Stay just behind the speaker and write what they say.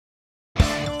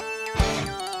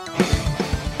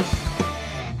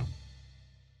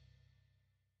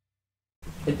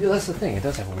That's the thing. It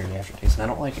does have a weird aftertaste, and I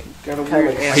don't like it. Got a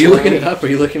weird Are you looking it up? Are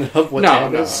you looking it up? What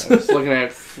tab No, is? I was looking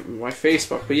at my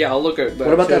Facebook. But yeah, I'll look at that.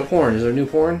 What about that porn? Is there new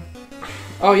porn?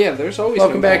 Oh yeah, there's always.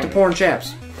 Welcome back to Porn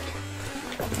Chaps.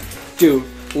 Dude,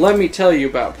 let me tell you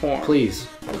about porn. Please.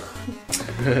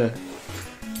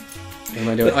 What am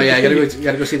I doing? Oh yeah, I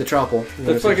gotta go see the Troupple.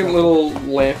 The fucking little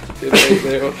lamp right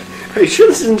there. Are you sure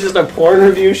this isn't just a porn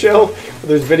review show where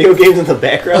there's video games in the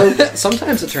background?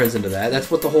 Sometimes it turns into that. That's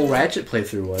what the whole Ratchet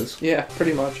playthrough was. Yeah,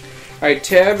 pretty much. Alright,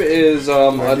 Tab is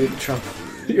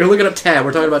You're looking up Tab.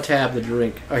 We're talking about Tab, the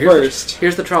drink. Oh,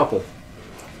 here's the Troupple.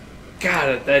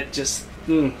 God, that just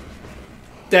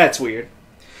that's weird.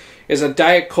 Is a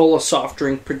Diet Cola soft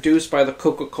drink produced by the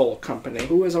Coca-Cola Company.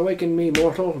 Who has awakened me,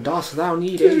 mortal? Dost thou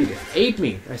need aid? Aid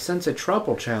me. I sense a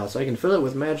Troupple child, so I can fill it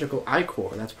with magical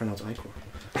ichor. That's pronounced ichor.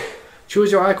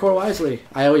 Choose your ichor wisely.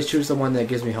 I always choose the one that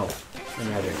gives me health and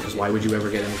magic, because why would you ever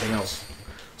get anything else?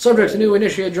 Subject to new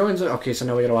initiate joins. Okay, so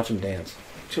now we gotta watch him dance.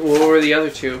 What were the other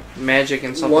two? Magic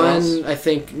and something else? One, I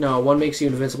think, no, one makes you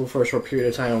invincible for a short period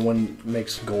of time, and one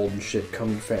makes gold and shit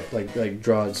come like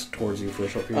draws towards you for a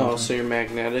short period of time. Oh, so you're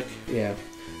magnetic? Yeah.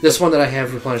 This one that I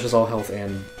have replenishes all health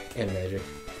and magic.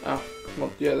 Oh,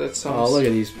 well, yeah, that sounds... Oh, look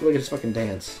at these. Look at this fucking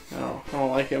dance. Oh, I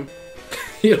don't like him.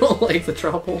 You don't like the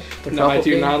Troupple? No, I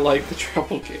do not like the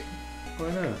Troupple game.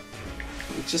 Why not?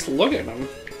 Just look at him.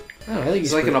 I don't know, I think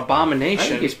he's like an abomination. I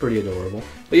think he's pretty adorable.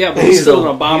 But yeah, but he's still an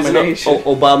abomination. He's an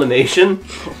abomination?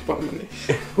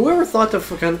 Abomination. Whoever thought to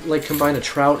combine a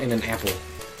trout and an apple?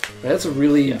 That's a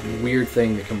really weird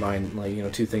thing to combine,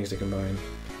 two things to combine.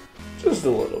 Just a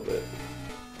little bit.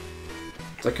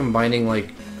 It's like combining, a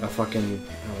fucking,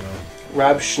 I don't know...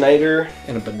 Rob Schneider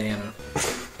and a banana.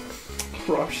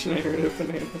 Rob Schneider and a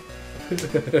banana.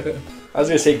 I was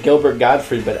going to say Gilbert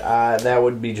Gottfried, but that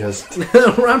would be just...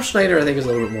 Rob Schneider, I think, is a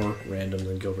little bit more random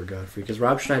than Gilbert Gottfried, because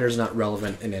Rob Schneider is not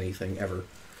relevant in anything, ever.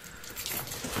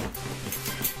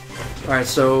 Alright,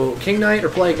 so King Knight or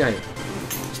Plague Knight?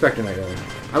 Spectre Knight, rather.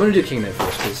 I'm going to do King Knight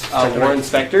first, because... Warren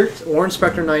Spector? Warren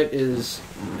Spector Knight is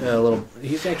a little...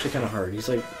 He's actually kind of hard. He's,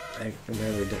 a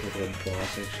very difficult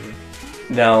boss, actually.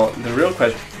 Now, the real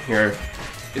question here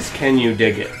is, can you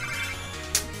dig it?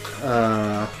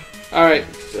 Alright,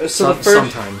 so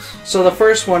sometimes. So the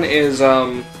first one is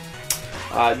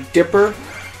Dipper.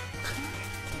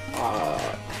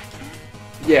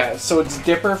 Yeah, so it's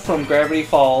Dipper from Gravity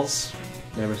Falls.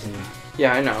 Never seen it.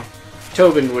 Yeah, I know.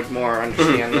 Tobin would more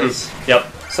understand this. Yep.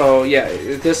 So yeah,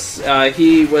 this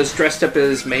he was dressed up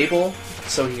as Mabel,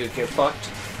 so he could get fucked,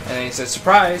 and then he said,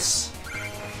 "Surprise!"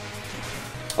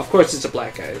 Of course, it's a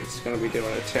black guy that's going to be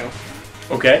doing it too.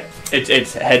 Okay,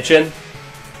 it's Hedgen.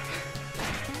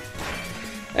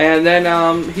 And then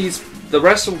he's the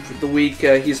rest of the week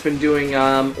he's been doing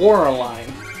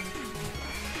Oraline.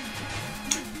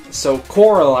 So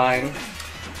Coraline.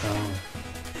 Oh.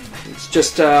 It's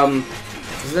just Is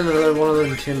that another one of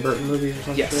them Tim Burton movies or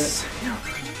something? yes.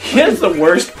 He has the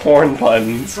worst porn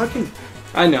puns. Fucking.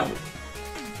 I know.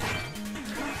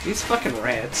 These fucking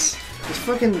rats. It's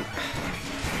fucking.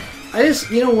 I just,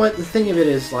 you know what, the thing of it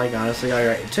is, honestly,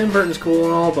 alright, Tim Burton's cool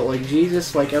and all, but,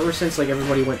 Jesus, ever since,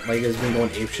 everybody went, has been going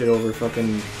apeshit over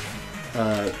fucking,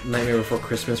 Nightmare Before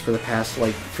Christmas for the past,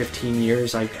 15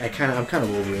 years, I'm kind of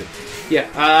over it. Yeah,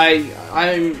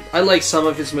 I like some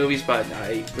of his movies, but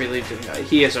I really didn't.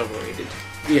 He is overrated.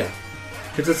 Yeah.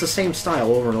 Because it's the same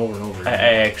style over and over and over. I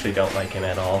actually don't like him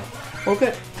at all.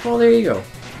 Okay. Well, there you go.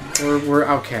 We're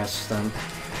outcasts, then.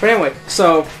 But anyway,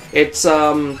 so, it's,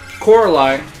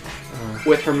 Coraline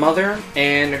with her mother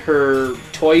and her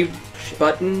toy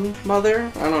button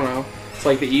mother. I don't know. It's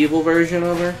like the evil version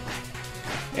of her.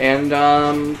 And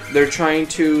they're trying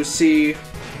to see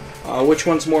which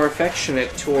one's more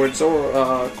affectionate towards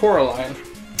Coraline.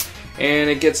 And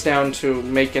it gets down to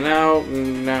making out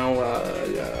and now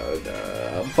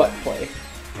butt play.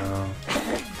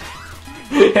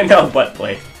 And now butt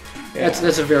play. Yeah.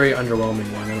 That's a very underwhelming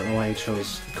one. I don't know why he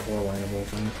chose Coraline of the whole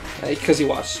thing. Because he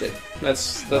watched it.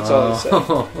 That's all I said.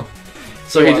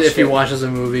 So if he watches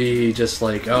a movie, he just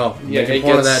making fun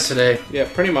of that today. Yeah,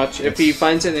 pretty much. If he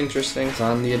finds it interesting. It's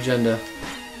on the agenda.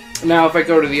 Now, if I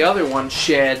go to the other one,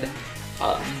 Shed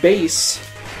Base,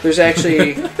 there's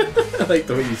actually... I like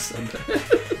the way you said that.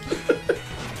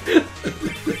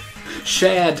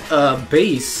 Shad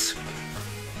Base.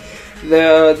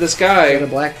 This guy... Is that a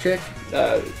black chick?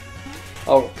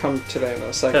 I'll come to that in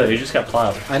a second. Oh, you just got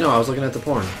plowed. I know, I was looking at the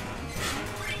porn.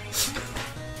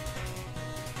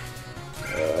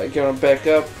 Gonna back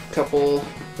up a couple...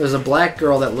 There's a black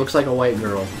girl that looks like a white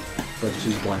girl, but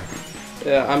she's black.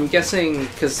 I'm guessing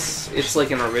because it's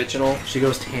like an original. She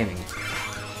goes tanning.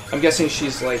 I'm guessing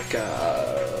she's like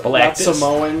not Galactus?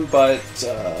 Samoan, but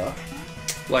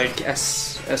like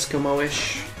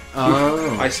Eskimo-ish,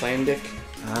 Oh. Icelandic.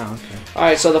 Ah, okay. All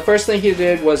right, so the first thing he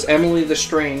did was Emily the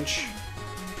Strange.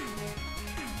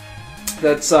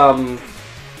 That's Oh,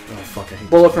 fuck, I hate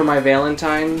Bullet for My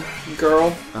Valentine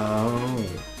girl. Oh.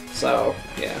 So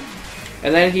yeah,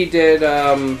 and then he did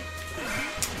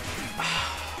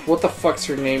what the fuck's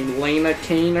her name? Lena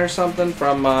Kane or something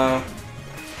from Archer.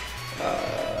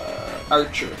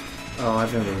 Oh,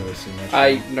 I've never really seen that.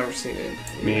 I've never seen it.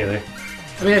 Me either.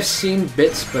 I mean, I've seen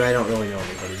bits, but I don't really know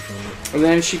anybody from it. And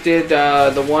then she did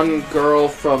the one girl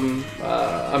from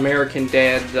American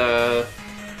Dad, the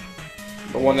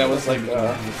one that was like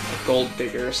a gold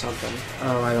digger or something.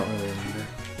 Oh, I don't really remember.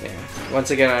 Yeah. Once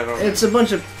again, I don't. It's a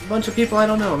bunch of people I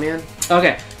don't know, man.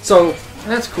 Okay, so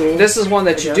That's cool. this is one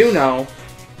that I you guess. do know.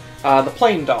 The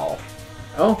Plane Doll.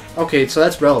 Oh, okay, so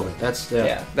that's relevant. That's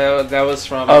Yeah, that was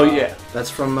from. Oh, yeah. That's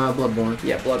from Bloodborne.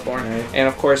 Yeah, Bloodborne, Right. and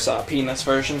of course Penis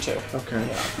version too. Okay.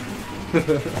 I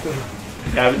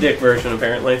have a dick version,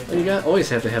 apparently. Well, you always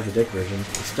have to have the dick version.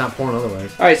 It's not porn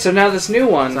otherwise. All right, so now this new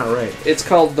one. It's not right. It's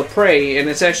called The Prey, and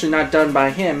it's actually not done by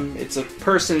him. It's a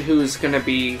person who's going to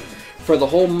be, for the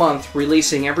whole month,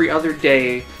 releasing every other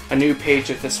day a new page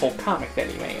of this whole comic that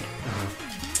he made.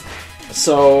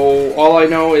 So all I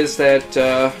know is that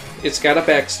it's got a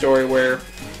backstory where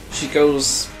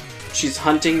she's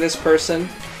hunting this person,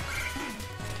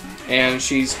 and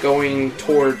she's going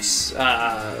towards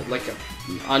like an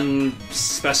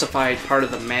unspecified part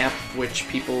of the map, which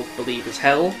people believe is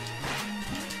hell.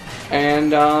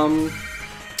 And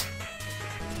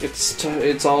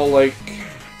it's all like,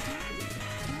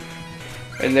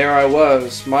 and there I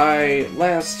was, my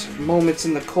last moments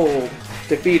in the cold,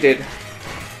 defeated,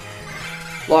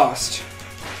 lost.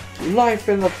 Life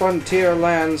in the frontier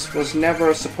lands was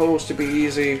never supposed to be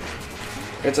easy.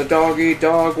 It's a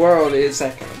dog-eat-dog world. It's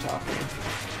that kind of talking.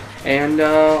 And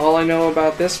all I know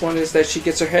about this one is that she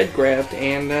gets her head grabbed,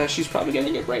 and she's probably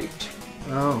gonna get raped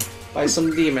Oh. by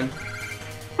some demon.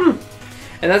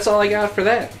 And that's all I got for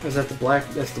that. Is that the black?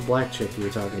 That's the black chick you were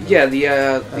talking about. Yeah, the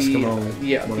Eskimo,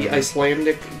 the whatever.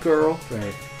 Icelandic girl.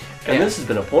 Right. And Yeah. this has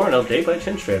been a porn update by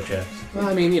Chinstrap Chaps. Well,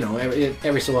 I mean, you know,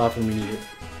 every so often we need it.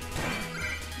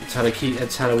 It's how to keep.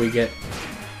 It's how do we get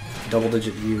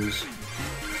double-digit views.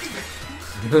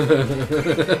 In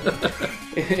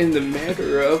the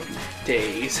matter of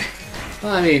days.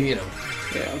 Well, I mean, you know,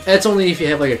 Yeah. it's only if you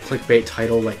have like a clickbait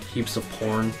title, like heaps of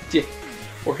porn. Yeah.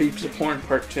 Or Heaps of Porn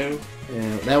Part 2.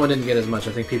 Yeah, that one didn't get as much.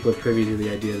 I think people are privy to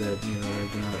the idea that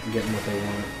they're not getting what they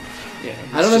want. Yeah.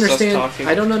 I don't it's just us understand. talking.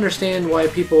 I don't understand why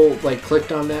people like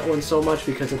clicked on that one so much,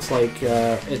 because it's like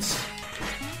it's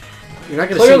you're not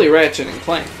gonna Clearly see, Ratchet and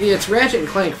Clank. yeah, it's Ratchet and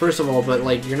Clank first of all, but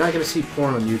like you're not gonna see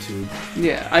porn on YouTube.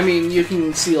 Yeah, I mean, you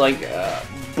can see, like,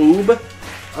 boob.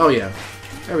 Oh yeah,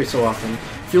 every so often.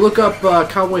 If you look up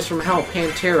Cowboys from Hell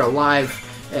Pantera live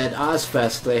at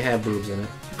Ozfest, they have boobs in it.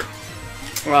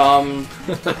 I'm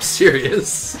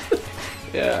serious.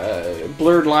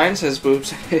 Blurred Lines has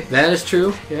boobs. That is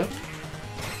true. Yeah.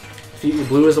 If you,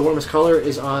 Blue is the Warmest Color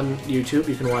is on YouTube.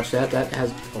 You can watch that. That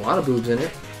has a lot of boobs in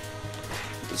it.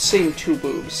 Same two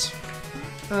boobs.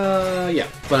 Yeah.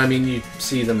 But I mean, you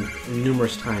see them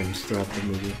numerous times throughout the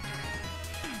movie.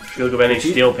 If you look up any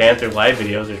Steel Panther live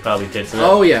videos, there's probably tits in it.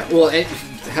 Oh yeah. Well,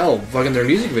 hell, fucking their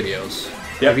music videos.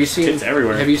 Yep, Have you seen tits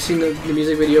everywhere. Have you seen the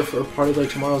music video for Part of Like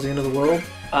Tomorrow's the End of the World?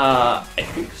 I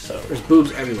think so. There's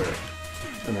boobs everywhere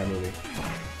in that movie.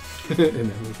 In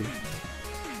that movie.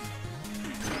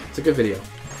 It's a good video.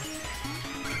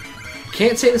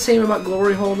 Can't say the same about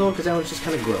Glory Hole though, because that one's just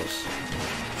kind of gross.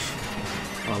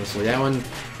 Honestly, that one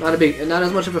not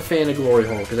as much of a fan of Glory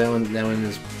Hole, because that one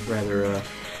is rather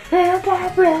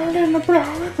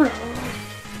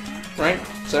Right?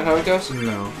 Is that how it goes?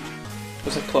 no.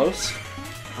 Was it close?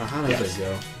 How does it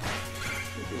go?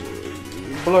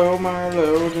 Blow my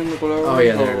load in the glow. Oh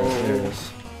yeah, there it is. There it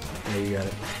is. Yeah, you got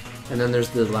it. And then there's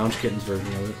the Lounge Kittens version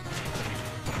of it.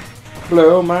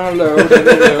 Blow my load in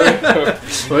the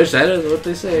glow. Which that is what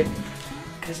they say.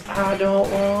 'Cause I don't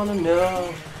wanna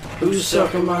know Who's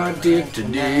sucking my dick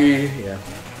today? Yeah.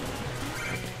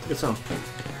 Good song.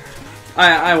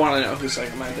 I want to know who's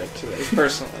sucking my dick today,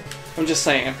 personally. I'm just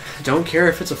saying. Don't care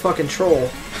if it's a fucking troll.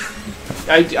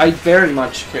 I very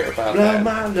much care about blow that.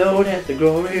 my load at the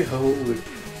glory hole.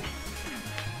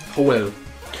 Well.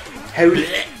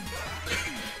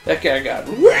 That guy got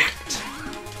wrecked.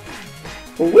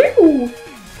 Woo!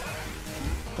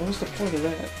 What was the point of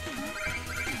that?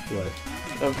 What?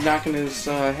 Of knocking his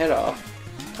head off.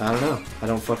 I don't know. I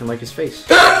don't fucking like his face.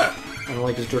 I don't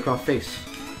like his jerk off face.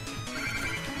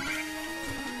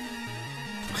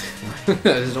 I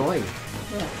just don't like it.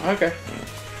 Oh, okay.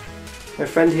 My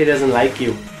friend here doesn't like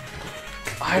you.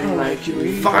 I don't like you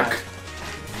either. Fuck!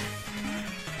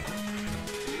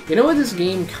 You know what this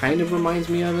game kind of reminds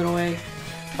me of in a way?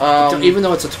 Even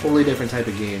though it's a totally different type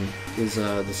of game, is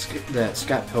that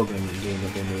Scott Pilgrim game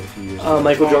that they made a few years ago.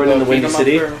 Michael Jordan in the Windy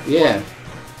City? Yeah.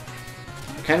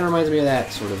 It kind of reminds me of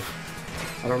that, sort of.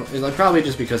 I don't know, like, probably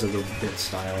just because of the bit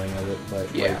styling of it,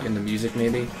 but yeah. like in the music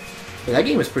maybe. But that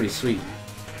game was pretty sweet.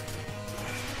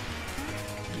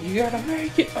 You gotta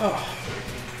make it. Oh,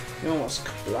 you almost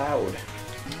loud.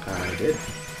 I did.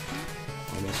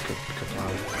 Almost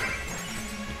kaplowed.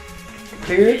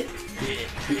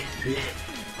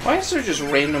 Why is there just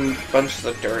random bunches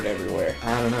of dirt everywhere?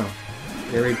 I don't know.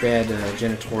 Very bad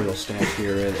janitorial staff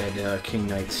here at King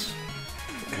Knight's.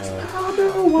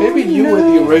 Maybe you were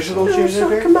the original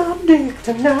janitor? I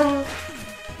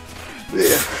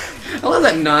love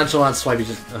that nonchalant swipe. He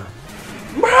just.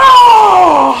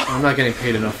 I'm not getting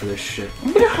paid enough for this shit.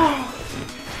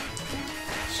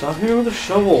 Stop here with a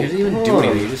shovel. He doesn't even do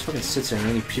anything. He just fucking sits there and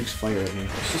then he pukes fire at me.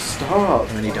 Just stop.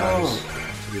 And then he dies.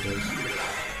 That's what he does.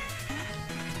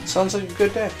 Sounds like a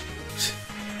good day.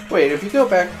 Wait, if you go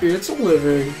back, It's a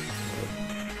living.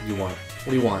 What do you want?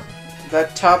 What do you want?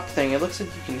 that top thing, it looks like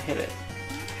you can hit it.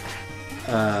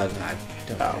 I don't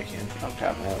think I can. Okay.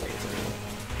 I don't think it's anything.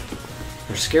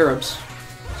 They're scarabs.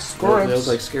 Scarabs. They look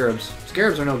like scarabs.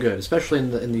 Scarabs are no good, especially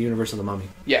in the universe of the Mummy.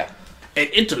 Yeah. An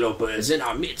interloper is in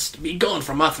our midst. Be gone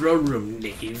from our throne room,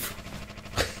 knave.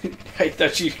 I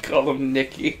thought you'd call him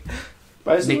Nicky.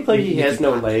 Why does it look like he has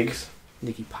no legs?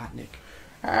 Nicky Potnick.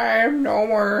 I'm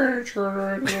nowhere to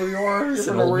yours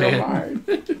in an a old real man.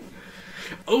 mind.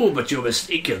 Oh, but you're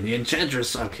mistaken. The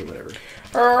enchantress. Okay, whatever.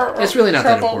 It's really not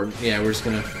that important. Yeah, we're just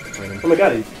gonna fight him. Oh my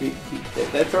god,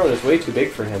 that throne is way too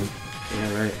big for him.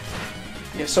 Yeah, right.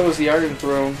 Yeah, so is the Iron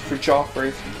Throne for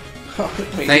Joffrey.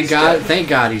 Thank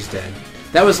God he's dead.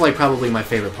 That was like probably my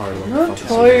favorite part of the I'm not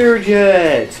fucking tired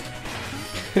yet.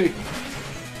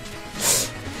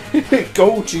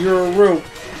 Go to your room.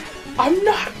 I'm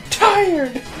not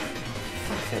tired.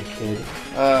 Fuck that kid.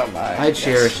 Oh my. I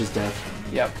cherish his death.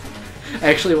 Yep. I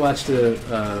actually watched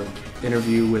a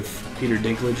interview with Peter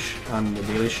Dinklage on The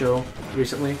Daily Show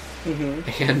recently,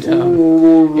 and it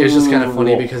was just kind of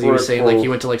funny because he was saying like he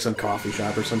went to like some coffee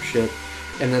shop or some shit,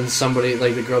 and then somebody,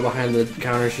 like the girl behind the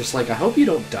counter, is just like, I hope you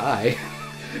don't die.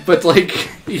 But like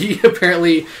he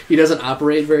doesn't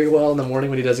operate very well in the morning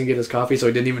when he doesn't get his coffee, so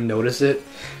he didn't even notice it.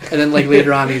 And then like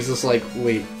later on, he's just like,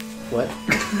 wait, what?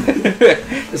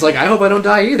 It's like, I hope I don't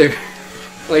die either.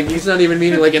 Like, he's not even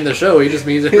meaning like in the show, he just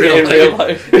means in real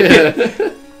life.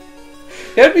 Yeah.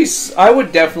 I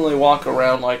would definitely walk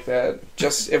around like that,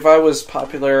 just if I was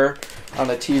popular on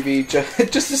the TV,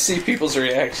 just to see people's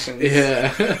reactions.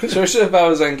 Yeah. Especially if I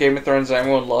was on Game of Thrones and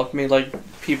everyone loved me like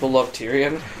people love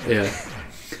Tyrion. Yeah.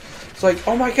 It's like,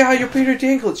 oh my god, you're Peter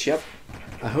Dinklage. Yep.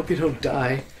 I hope you don't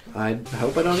die. I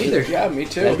hope I don't either. Yeah, me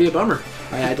too. That'd be a bummer.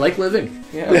 I'd like living.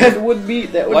 Yeah. That would be.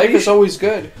 Life is always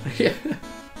good. Yeah.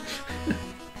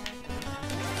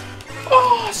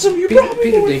 Awesome, you brought me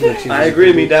Peter with Dinklage. that. I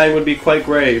agree. Me dying would be quite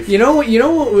grave. You know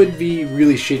what would be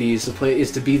really shitty is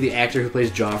to be the actor who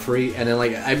plays Joffrey, and then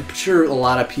like I'm sure a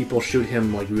lot of people shoot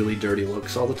him like really dirty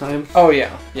looks all the time. Oh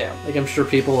yeah, yeah. Like I'm sure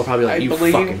people are probably like, I you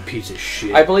believe- fucking piece of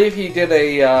shit. I believe he did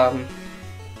a.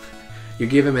 You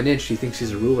give him an inch, he thinks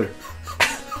he's a ruler.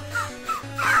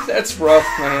 That's rough,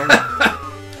 man.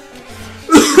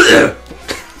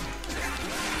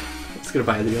 Let's go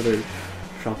buy the other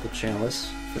tropical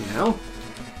chalice for now.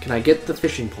 Can I get the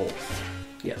fishing pole?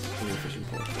 Yes, I need a fishing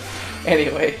pole.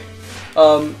 Anyway,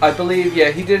 I believe, yeah,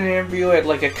 he did an interview at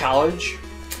like a college,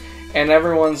 and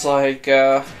everyone's like,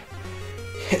 the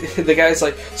guy's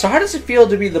like, so how does it feel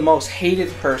to be the most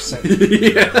hated person?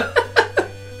 Yeah.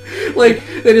 Like,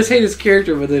 they just hate his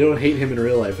character, but they don't hate him in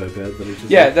real life, I bet. But it's just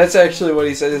Yeah, that's actually what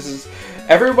he said. This is,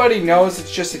 everybody knows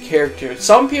it's just a character.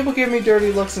 Some people give me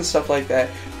dirty looks and stuff like that,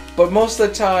 but most of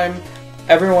the time,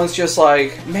 everyone's just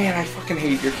like, man, I fucking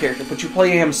hate your character, but you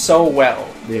play him so well.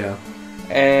 Yeah.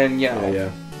 And, you know, Yeah.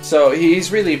 so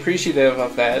he's really appreciative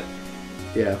of that.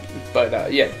 Yeah.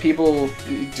 But, yeah, people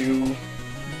do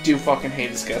fucking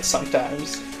hate his guts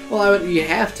sometimes. Well, you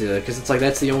have to, because it's like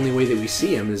that's the only way that we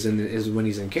see him is when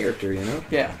he's in character, you know.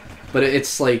 Yeah. But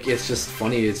it's like it's just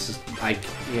funny. It's just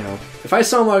if I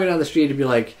saw him walking down the street, it'd be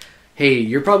like, hey,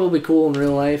 you're probably cool in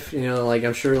real life, you know. Like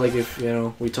I'm sure, like if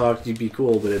we talked, you'd be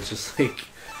cool. But it's just like,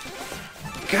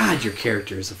 God, your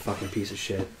character is a fucking piece of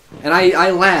shit. And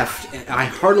I laughed. I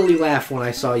heartily laughed when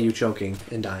I saw you choking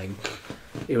and dying.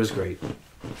 It was great.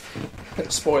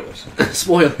 Spoilers.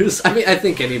 Spoilers. I mean, I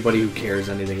think anybody who cares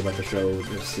anything about the show would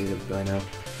have seen it by now.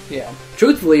 Yeah.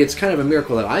 Truthfully, it's kind of a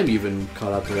miracle that I'm even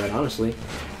caught up to that, honestly.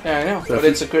 Yeah, I know, but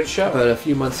it's a good show. But a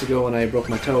few months ago when I broke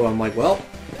my toe, I'm like, well,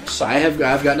 I've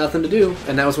got nothing to do.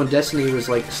 And that was when Destiny was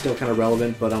like still kind of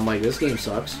relevant, but I'm like, this game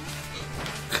sucks.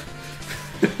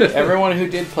 Everyone who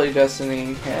did play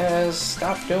Destiny has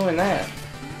stopped doing that.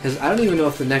 I don't even know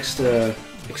if the next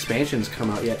expansions come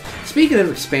out yet. Speaking of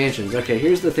expansions, okay,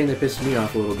 here's the thing that pissed me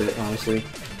off a little bit, honestly.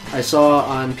 I saw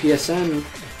on PSN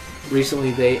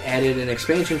recently they added an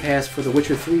expansion pass for The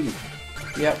Witcher 3.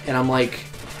 Yep. And I'm like,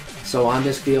 so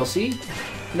on-disc DLC?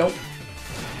 Nope.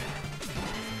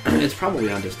 It's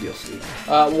probably on-disc DLC.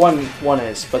 One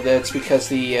is, but that's because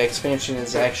the expansion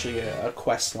is actually a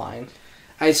quest line.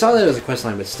 I saw that as a quest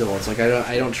line, but still, it's like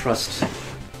I don't trust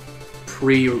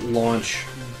pre-launch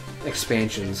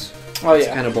expansions. Oh yeah, it's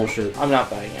kind of bullshit. I'm not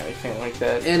buying anything like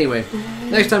that. Anyway,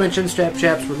 next time in Chinstrap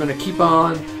Chaps, we're gonna keep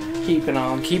on keeping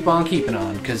on,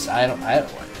 because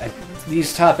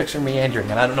these topics are meandering,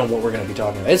 and I don't know what we're gonna be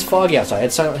talking about. It's foggy outside.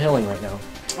 It's silent hilling right now.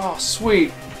 Oh,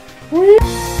 sweet.